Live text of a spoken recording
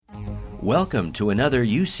Welcome to another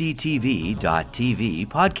UCTV.tv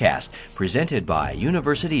podcast presented by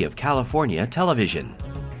University of California Television.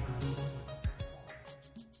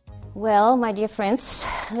 Well, my dear friends,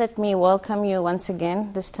 let me welcome you once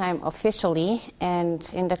again, this time officially and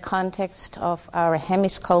in the context of our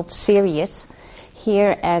Hemiscope series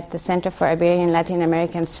here at the Center for Iberian and Latin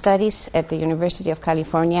American Studies at the University of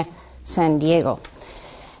California, San Diego.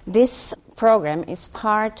 This program is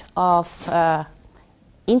part of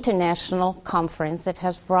international conference that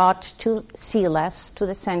has brought to CELAS, to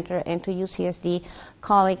the center, and to UCSD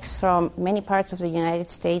colleagues from many parts of the United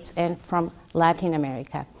States and from Latin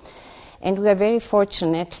America. And we are very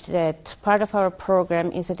fortunate that part of our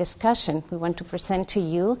program is a discussion we want to present to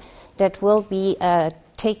you that will be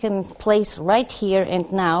taken place right here and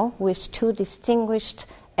now with two distinguished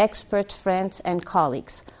experts, friends, and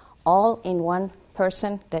colleagues, all in one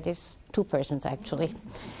person, that is two persons actually.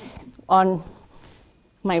 On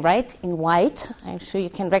my right, in white, I'm sure you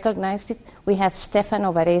can recognize it, we have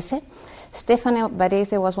Stefano Varese. Stefano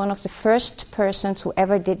Varese was one of the first persons who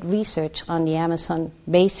ever did research on the Amazon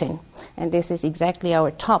basin, and this is exactly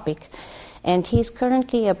our topic. And he's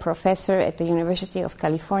currently a professor at the University of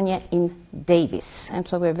California in Davis, and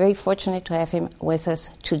so we're very fortunate to have him with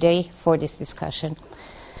us today for this discussion.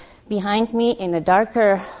 Behind me in a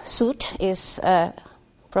darker suit is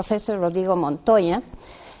Professor Rodrigo Montoya.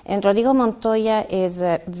 And Rodrigo Montoya is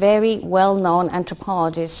a very well-known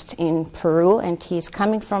anthropologist in Peru, and he's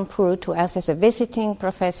coming from Peru to us as a visiting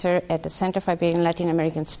professor at the Center for Iberian and Latin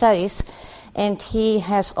American Studies. And he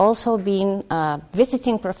has also been a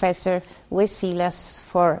visiting professor with CELAS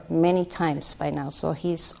for many times by now. So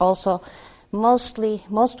he's also most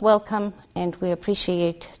welcome, and we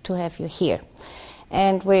appreciate to have you here.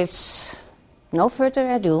 And with no further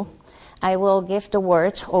ado, I will give the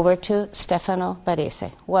word over to Stefano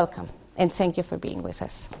Varese. Welcome, and thank you for being with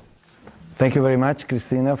us. Thank you very much,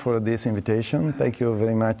 Christina, for this invitation. Thank you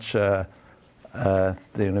very much, the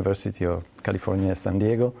University of California, San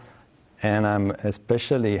Diego. And I'm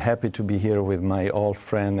especially happy to be here with my old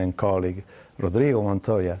friend and colleague, Rodrigo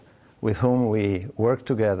Montoya, with whom we worked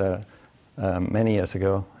together many years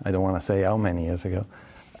ago. I don't want to say how many years ago.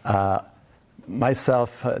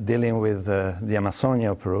 Myself dealing with the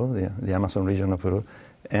Amazonia of Peru, the Amazon region of Peru,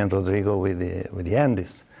 and Rodrigo with the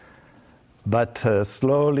Andes. But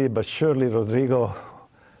slowly but surely, Rodrigo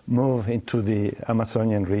moved into the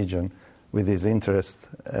Amazonian region with his interest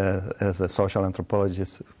as a social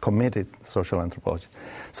anthropologist, committed social anthropologist.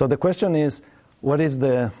 So the question is, what is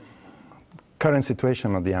the current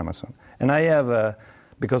situation of the Amazon? And I have,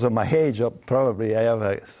 because of my age, probably I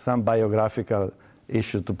have some biographical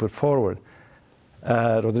issue to put forward.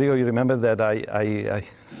 Rodrigo, you remember that I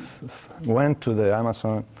went to the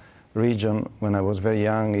Amazon region when I was very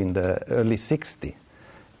young in the early 60s.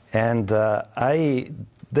 And I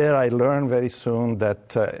learned very soon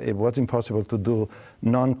that it was impossible to do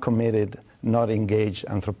non-committed, not engaged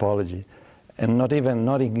anthropology, and not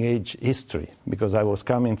engaged history, because I was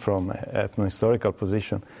coming from an ethno-historical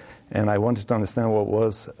position, and I wanted to understand what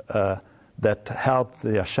was that helped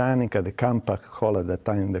the Ashaninka, the Kampa, called at that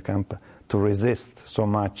time the Kampa, to resist so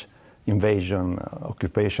much invasion,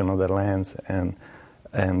 occupation of their lands, and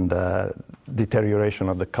deterioration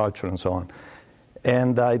of the culture and so on.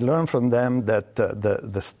 And I learned from them that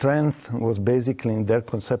the strength was basically in their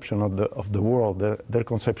conception of the world, their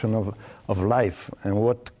conception of life, and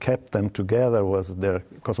what kept them together was their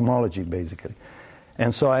cosmology, basically.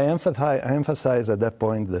 And so I emphasized at that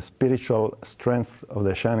point the spiritual strength of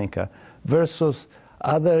the Ashaninka versus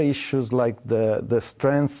other issues like the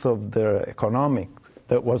strength of their economics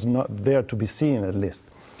that was not there to be seen, at least.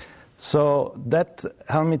 So that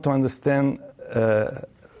helped me to understand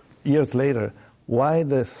years later why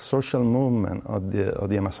the social movement of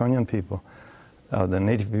the Amazonian people, the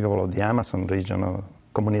native people of the Amazon region, or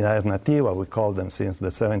Comunidades Nativas, we call them since the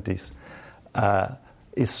 70s,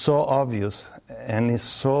 is so obvious and is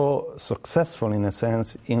so successful in a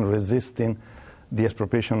sense in resisting the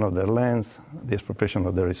expropriation of their lands, the expropriation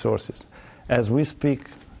of their resources. As we speak,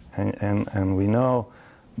 and we know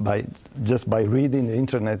just by reading the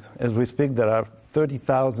internet, as we speak, there are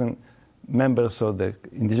 30,000 members of the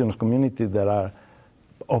indigenous community that are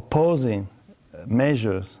opposing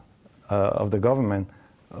measures of the government,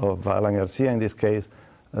 of Alan Garcia in this case,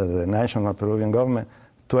 the national Peruvian government,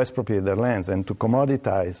 to expropriate their lands and to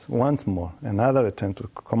commoditize once more, another attempt to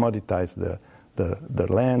commoditize their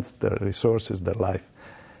lands, their resources, their life.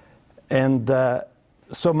 And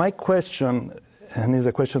so my question, and it's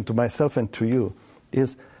a question to myself and to you,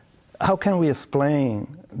 is how can we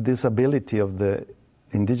explain this ability of the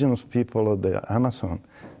indigenous people of the Amazon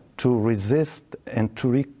to resist and to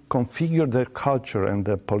reconfigure their culture and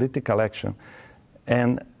their political action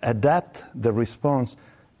and adapt the response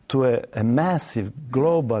to a massive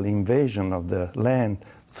global invasion of the land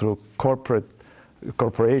through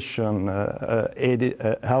corporation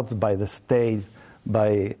helped by the state,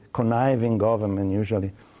 by conniving government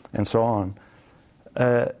usually, and so on.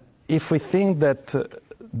 If we think that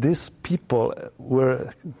these people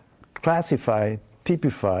were classified,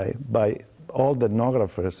 typified by all the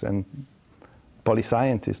ethnographers and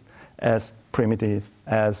polyscientists as primitive,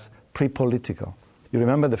 as pre-political. You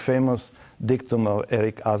remember the famous dictum of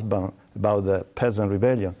Eric Hobsbawm about the peasant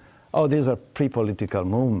rebellion? Oh, these are pre-political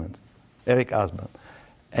movements. Eric Hobsbawm.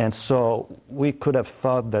 And so we could have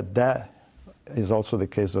thought that that is also the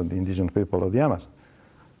case of the indigenous people of the Amazon,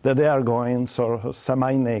 that they are going sort of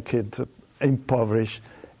semi-naked, impoverished,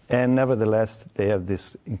 and nevertheless they have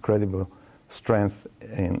this incredible strength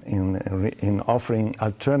in offering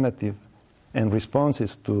alternative and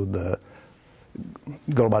responses to the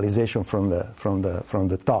globalization from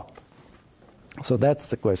the top. So that's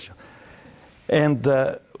the question. And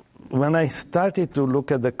when I started to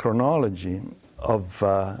look at the chronology of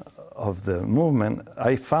the movement,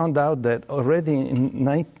 I found out that already in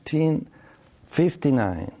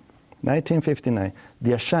 1959,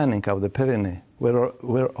 the Ashaninka of the Pyrenees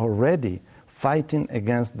were already fighting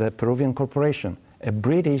against the Peruvian Corporation, a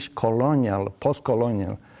British colonial,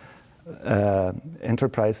 post-colonial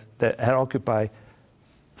enterprise that had occupied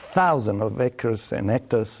thousands of acres and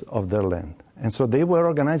hectares of their land. And so they were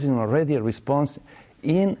organizing already a response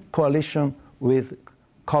in coalition with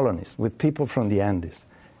colonists, with people from the Andes,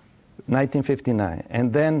 1959.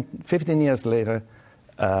 And then 15 years later,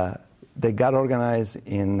 they got organized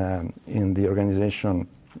in the organization,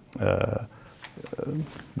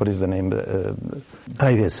 what is the name?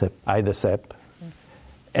 IDESEP. IDESEP.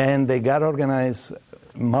 And they got organized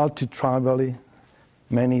multi-tribally,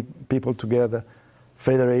 many people together,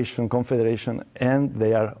 federation, confederation, and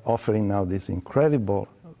they are offering now this incredible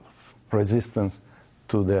resistance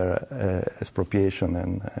to their expropriation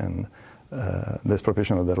and the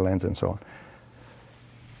expropriation of their lands and so on.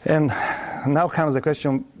 And now comes the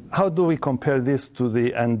question, how do we compare this to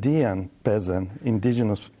the Andean peasant,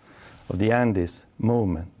 indigenous of the Andes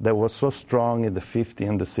movement that was so strong in the 50s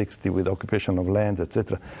and the 60s with occupation of lands,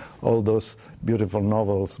 etc. All those beautiful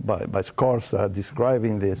novels by Scorza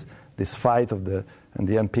describing this fight of the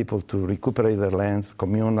Andean people to recuperate their lands,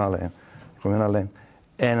 communal land.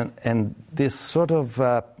 And this sort of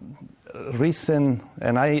recent,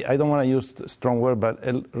 and I don't want to use a strong word, but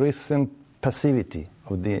a recent passivity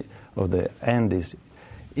of the Andes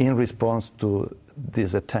in response to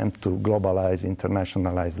this attempt to globalize,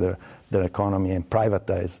 internationalize their economy and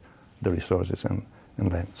privatize the resources and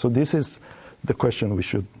land. So this is the question we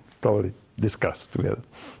should probably discuss together.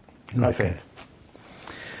 Okay.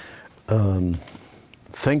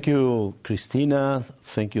 Thank you, Cristina.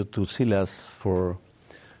 Thank you to Silas for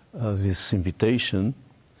this invitation.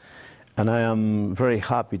 And I am very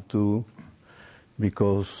happy too,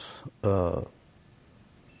 because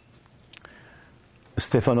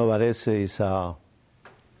Stefano Varese is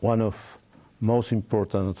one of most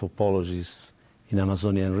important anthropologists in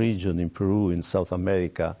Amazonian region, in Peru, in South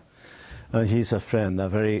America. And he's a friend, a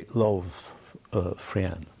very loved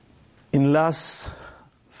friend. In last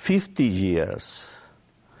 50 years,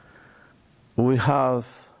 we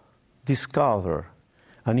have discovered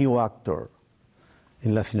a new actor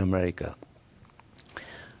in Latin America.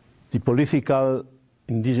 The political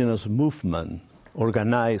indigenous movement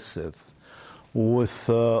organized with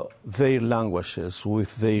their languages,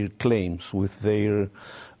 with their claims, with their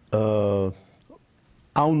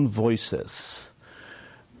own voices.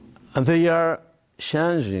 And they are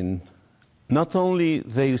changing not only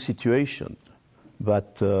their situation,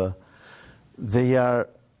 but they are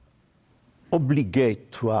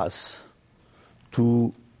obligate to us,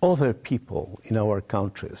 to other people in our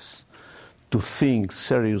countries, to think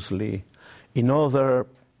seriously in other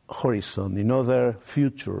horizon, in other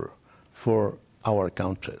future for our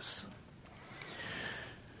countries.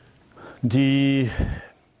 The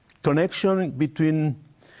connection between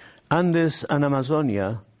Andes and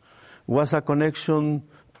Amazonia was a connection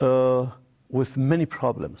with many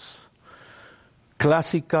problems.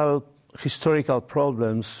 Classical historical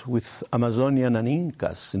problems with Amazonian and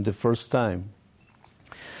Incas in the first time.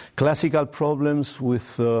 Classical problems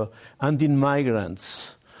with Andean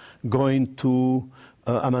migrants going to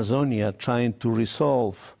Amazonia trying to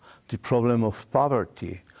resolve the problem of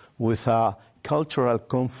poverty with a cultural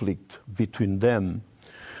conflict between them.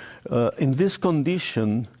 In this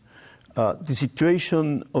condition, the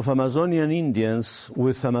situation of Amazonian Indians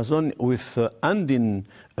with Andean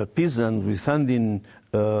peasants, with Andean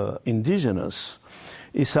indigenous,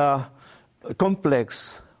 is a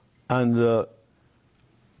complex and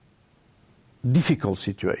difficult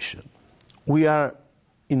situation. We are,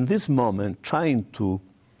 in this moment, trying to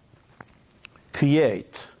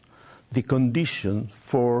create the condition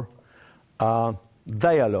for a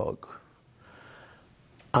dialogue.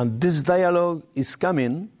 And this dialogue is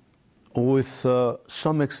coming with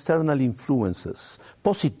some external influences,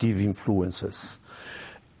 positive influences.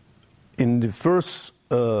 In the first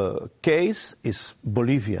case is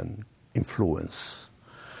Bolivian influence.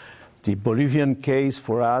 The Bolivian case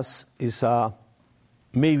for us is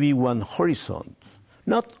maybe one horizon,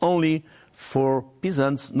 not only for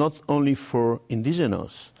peasants, not only for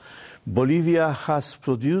indigenous. Bolivia has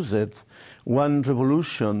produced one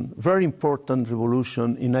revolution, very important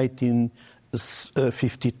revolution in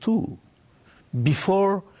 1952,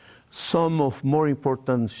 before some of more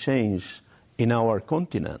important change in our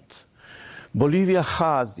continent. Bolivia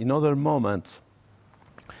had, in other moment,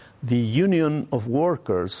 the union of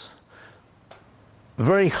workers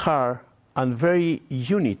very hard and very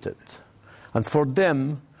united. And for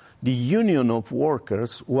them, the union of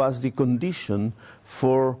workers was the condition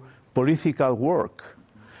for political work.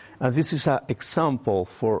 And this is an example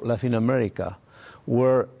for Latin America,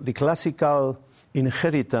 where the classical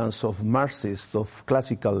inheritance of Marxists, of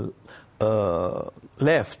classical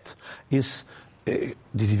left, is the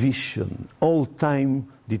division, all-time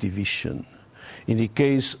the division. In the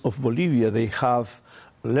case of Bolivia, they have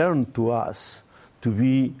learned to us to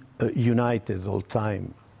be united all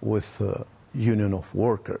time with union of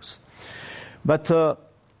workers. But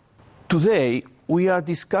today we are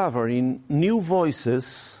discovering new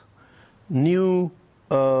voices, new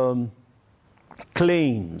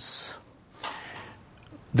claims.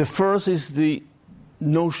 The first is the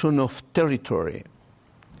notion of territory,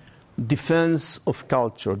 defense of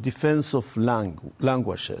culture, defense of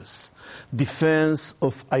languages, defense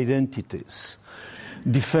of identities,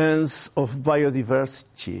 defense of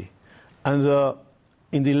biodiversity. And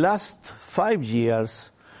in the last 5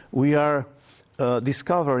 years, we are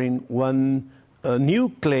discovering one new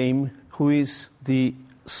claim, who is the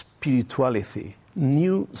spirituality,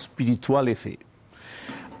 new spirituality.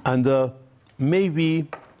 And maybe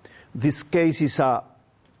this case is a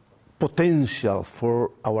potential for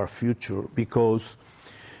our future, because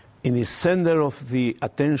in the center of the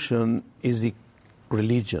attention is the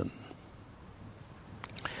religion.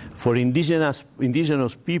 For indigenous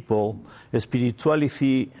people,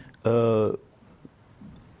 spirituality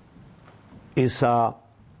is a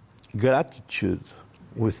gratitude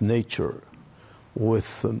with nature,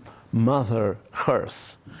 with Mother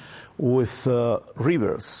Earth, with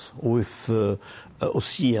rivers, with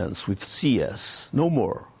oceans, with seas, no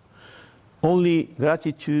more. Only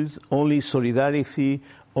gratitude, only solidarity,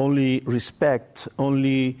 only respect,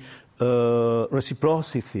 only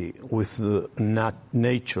reciprocity with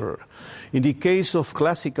nature. In the case of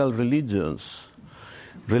classical religions,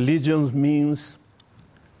 religion means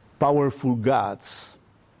powerful gods,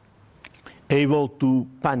 able to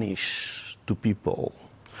punish to people,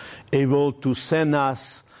 able to send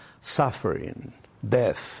us suffering,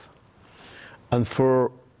 death. And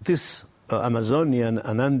for this Amazonian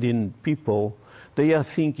and Andean people, they are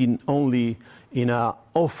thinking only in an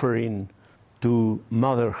offering to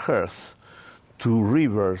Mother Earth, to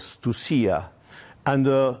rivers, to sea,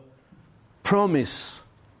 and promise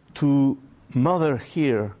to Mother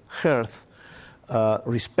Earth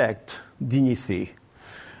respect, dignity.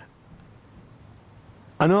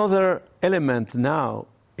 Another element now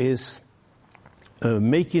is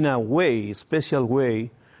making a way, special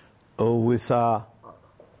way, with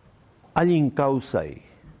Alin Causay.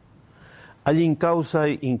 Alin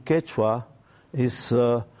Causay in Quechua is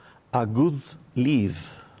a good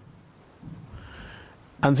live.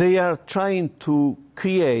 And they are trying to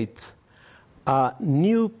create a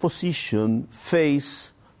new position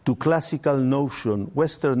face to classical notion,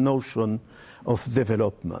 Western notion of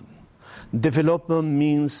development. Development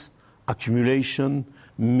means accumulation,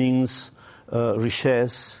 means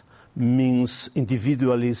richesse, means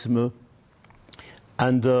individualism.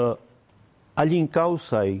 And Alin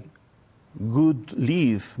Causay, good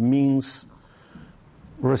live, means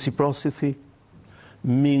reciprocity,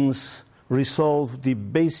 means resolve the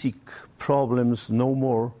basic problems no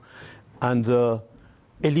more, and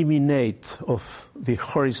eliminate of the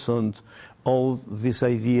horizon all this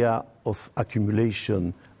idea of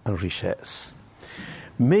accumulation and richesse.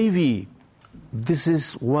 Maybe this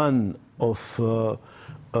is one of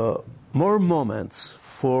more moments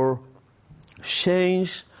for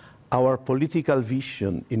change our political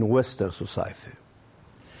vision in Western society.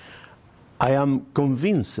 I am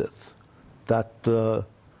convinced that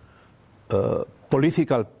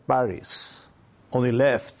political parties on the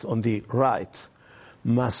left, on the right,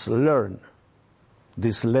 must learn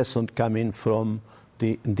this lesson coming from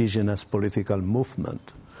the indigenous political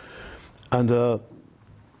movement. And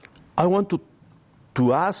I want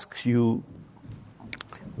to ask you,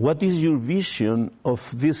 what is your vision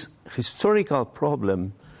of this historical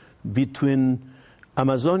problem between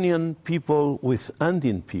Amazonian people with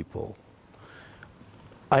Andean people?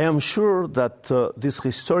 I am sure that these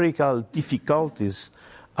historical difficulties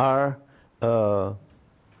are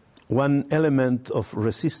one element of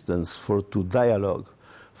resistance to dialogue,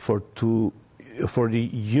 for the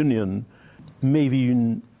union, maybe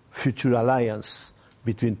in future alliance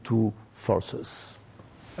between two forces.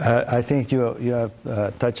 I think you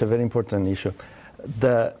have touched a very important issue.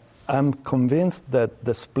 I'm convinced that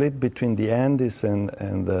the split between the Andes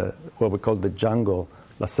and what we call the jungle,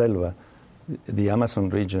 la selva, the Amazon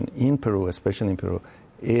region in Peru, especially in Peru,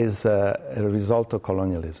 is a result of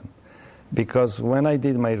colonialism. Because when I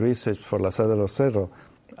did my research for La Sala de los Cerros,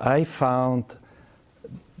 I found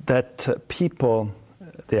that people,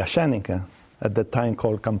 the Ashaninka, at the time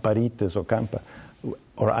called Camparites or Campa,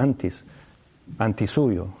 or Antis,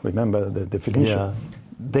 Antisuyo, remember the definition? Yeah.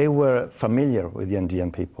 They were familiar with the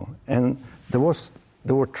Andean people. And there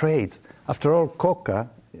were trades. After all, coca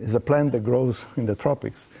is a plant that grows in the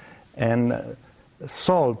tropics. And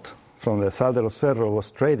salt from the Sal de los Cerros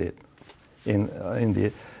was traded in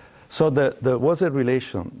the... So there was a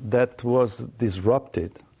relation that was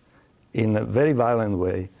disrupted in a very violent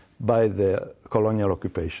way by the colonial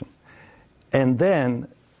occupation. And then,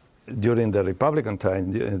 during the Republican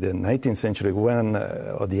time, in the 19th century,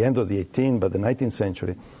 or the end of the 18th, but the 19th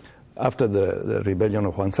century, after the rebellion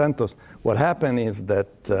of Juan Santos, what happened is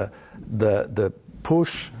that the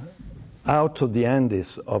push out of the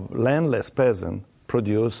Andes of landless peasants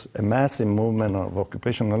produced a massive movement of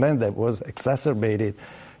occupational land that was exacerbated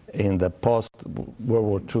in the post-World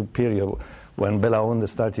War II period, when Belaunde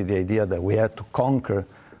started the idea that we had to conquer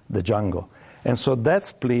the jungle. And so that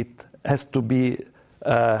split has to be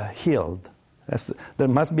healed. There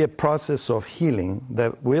must be a process of healing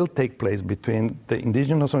that will take place between the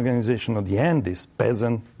indigenous organization of the Andes,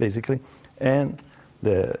 peasant basically, and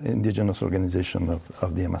the indigenous organization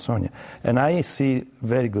of the Amazonia. And I see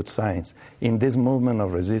very good signs in this movement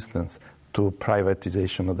of resistance to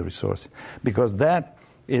privatization of the resources, because that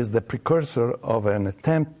is the precursor of an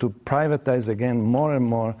attempt to privatize again more and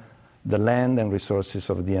more the land and resources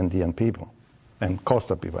of the Andean people and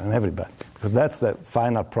coastal people and everybody, because that's the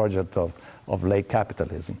final project of late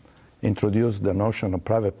capitalism, introduce the notion of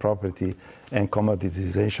private property and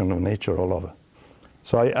commoditization of nature all over.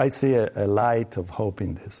 So I see a light of hope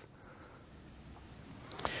in this.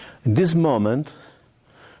 In this moment,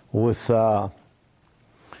 with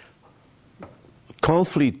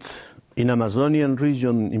conflict in Amazonian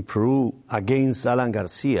region in Peru against Alan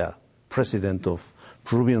Garcia, president of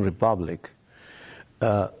Peruvian Republic,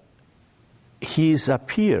 he is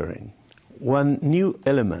appearing one new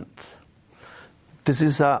element. This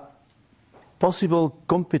is a possible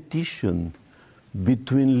competition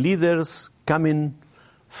between leaders coming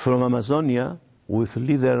from Amazonia with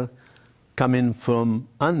leaders coming from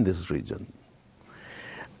Andes region.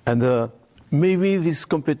 And maybe this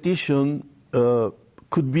competition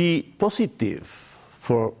could be positive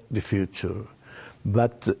for the future,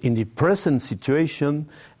 but in the present situation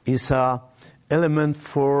is an element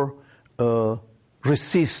for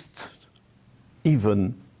resist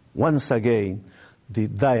even once again the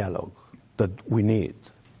dialogue that we need.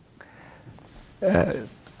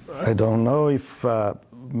 I don't know if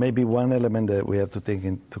maybe one element that we have to take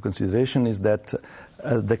into consideration is that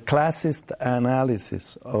the classist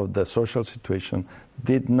analysis of the social situation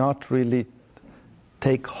did not really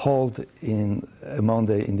take hold among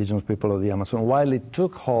the indigenous people of the Amazon, while it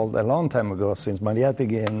took hold a long time ago, since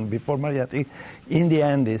Mariátegui and before Mariátegui, in the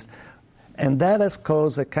Andes. And that has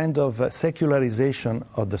caused a kind of secularization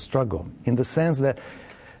of the struggle, in the sense that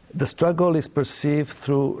the struggle is perceived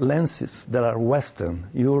through lenses that are Western,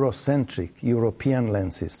 Eurocentric, European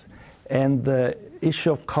lenses. And the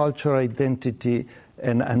issue of cultural identity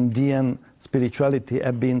and Andean spirituality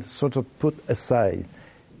have been sort of put aside.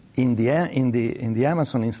 In the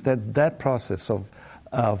Amazon, instead, that process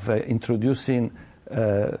of introducing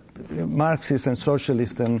Marxist and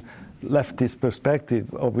socialist and leftist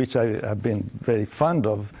perspective, of which I have been very fond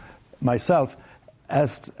of myself,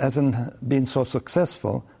 hasn't been so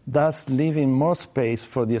successful, thus leaving more space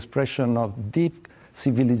for the expression of deep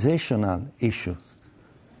civilizational issues.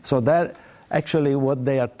 So that Actually, what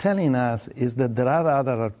they are telling us is that there are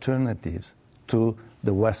other alternatives to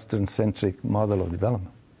the Western-centric model of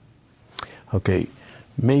development. Okay.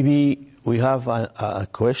 Maybe we have a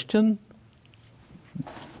question?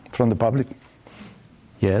 From the public?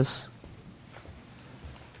 Yes.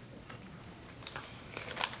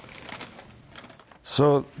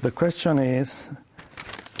 So the question is,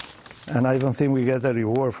 and I don't think we get a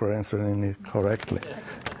reward for answering it correctly.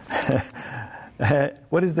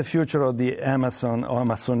 What is the future of the Amazon or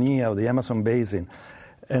Amazonia or the Amazon basin?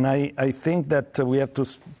 And I think that we have to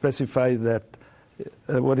specify that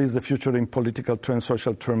what is the future in political term,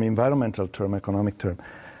 social term, environmental term, economic term.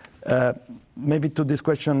 Maybe to this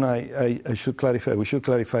question I should clarify. We should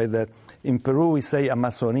clarify that in Peru we say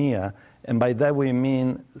Amazonia, and by that we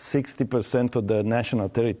mean 60% of the national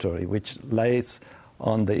territory, which lies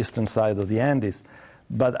on the eastern side of the Andes.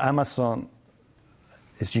 But Amazon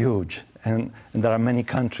is huge, and there are many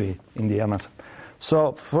countries in the Amazon.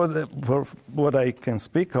 So for what I can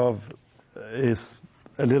speak of is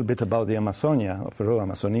a little bit about the Amazonia of Peru,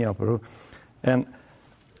 Amazonia of Peru. And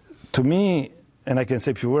to me, and I can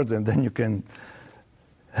say a few words and then you can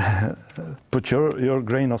put your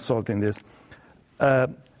grain of salt in this.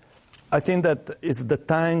 I think that it's the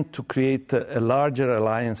time to create a larger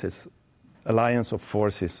alliance of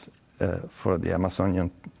forces for the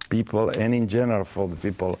Amazonian people and in general for the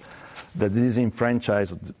people that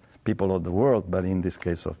disenfranchised people of the world, but in this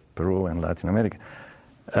case of Peru and Latin America.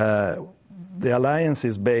 The alliance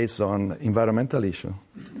is based on environmental issue,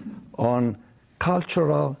 on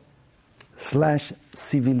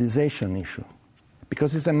cultural/civilization issue,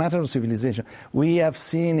 because it's a matter of civilization. We have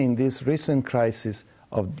seen in this recent crisis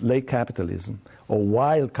of late capitalism or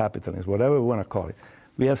wild capitalism, whatever we want to call it,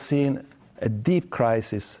 we have seen a deep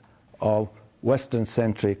crisis of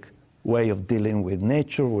Western-centric way of dealing with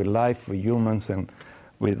nature, with life, with humans, and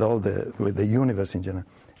with the universe in general.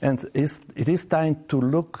 And it is time to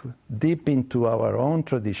look deep into our own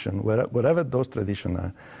tradition, whatever those traditions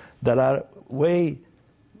are, that are way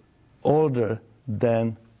older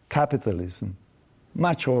than capitalism,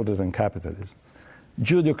 much older than capitalism.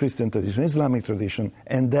 Judeo-Christian tradition, Islamic tradition,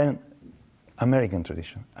 and then American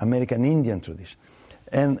tradition, American Indian tradition,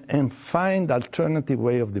 and find alternative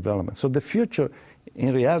way of development. So the future,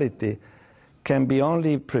 in reality, can be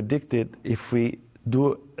only predicted if we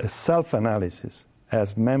do a self-analysis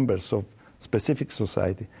as members of specific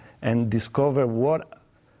society and discover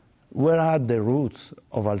where are the roots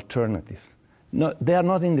of alternatives. No, they are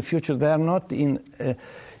not in the future. They are not in,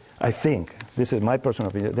 I think, this is my personal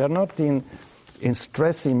opinion, they are not in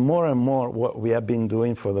stressing more and more what we have been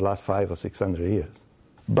doing for the last 500 or 600 years,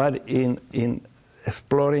 but in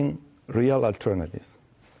exploring real alternatives.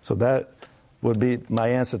 So that would be my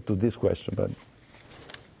answer to this question. But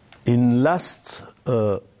in last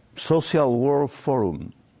Social World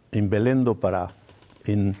Forum in Belém do Pará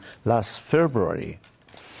in last February,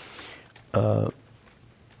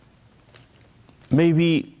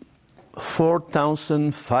 maybe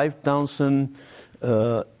 4,000, 5,000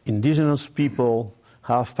 indigenous people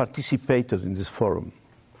have participated in this forum,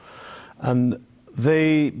 and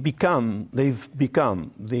they've become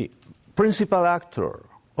the principal actor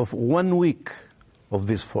of 1 week of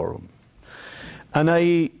this forum. And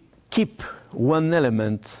I keep one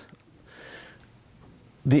element.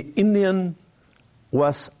 The Indian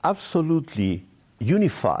was absolutely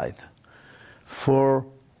unified for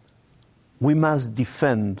we must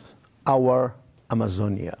defend our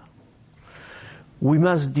Amazonia. We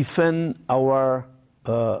must defend our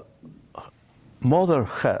Mother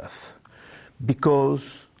Earth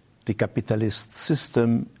because the capitalist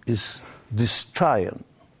system is destroying,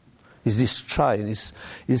 is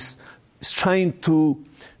trying to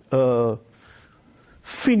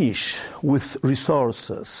finish with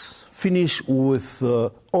resources, finish with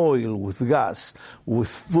oil, with gas, with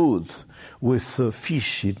food, with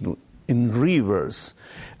fish in rivers,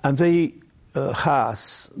 and they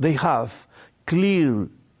have clear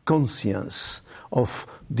conscience of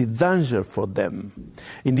the danger for them.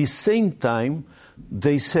 In the same time,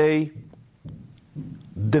 they say,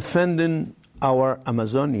 defending our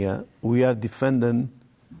Amazonia, we are defending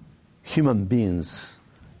human beings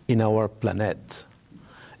in our planet.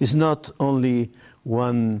 It's not only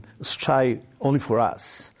one strife only for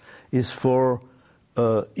us. It's for,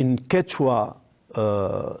 in Quechua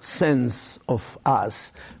sense of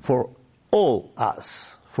us, for all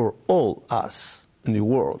us in the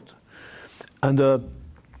world. And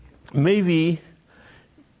maybe,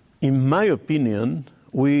 in my opinion,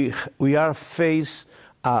 we are faced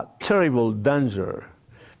a terrible danger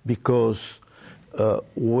because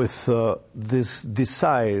with this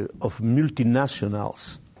desire of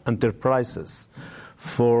multinationals enterprises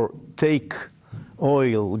for take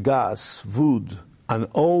oil, gas, wood, and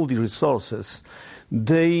all the resources,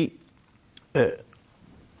 they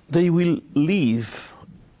will leave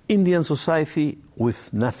Indian society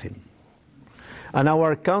with nothing. And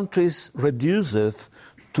our countries reduce it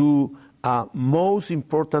to a most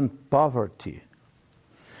important poverty.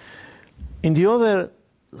 In the other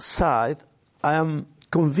side, I am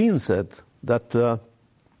convinced that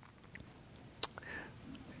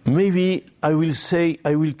maybe I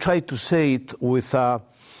will try to say it with a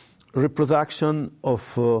reproduction of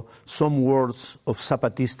some words of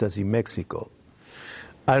Zapatistas in Mexico.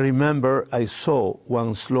 I remember I saw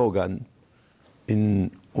one slogan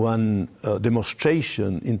in one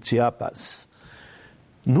demonstration in Chiapas: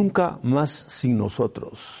 Nunca más sin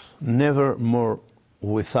nosotros, never more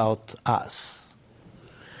without us.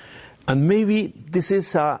 And maybe this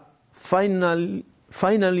is a finally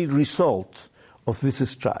result of these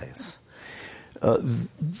strides.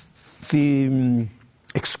 The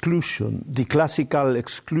exclusion, the classical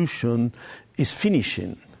exclusion, is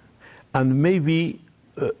finishing, and maybe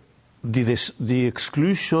the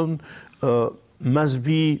exclusion must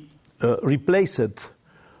be replaced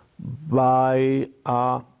by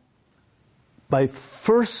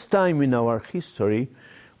first time in our history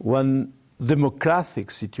one democratic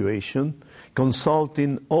situation,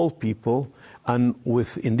 consulting all people and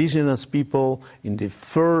with indigenous people in the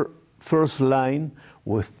first line,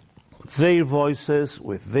 with their voices,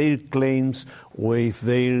 with their claims, with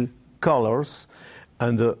their colors,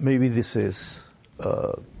 and maybe this is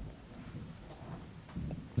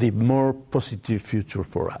the more positive future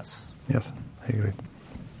for us. Yes, I agree.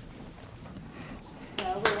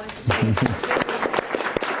 Well, we want to say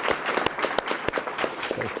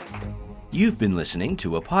You've been listening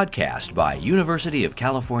to a podcast by University of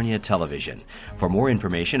California Television. For more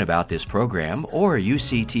information about this program or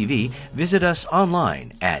UCTV, visit us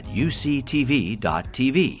online at uctv.tv.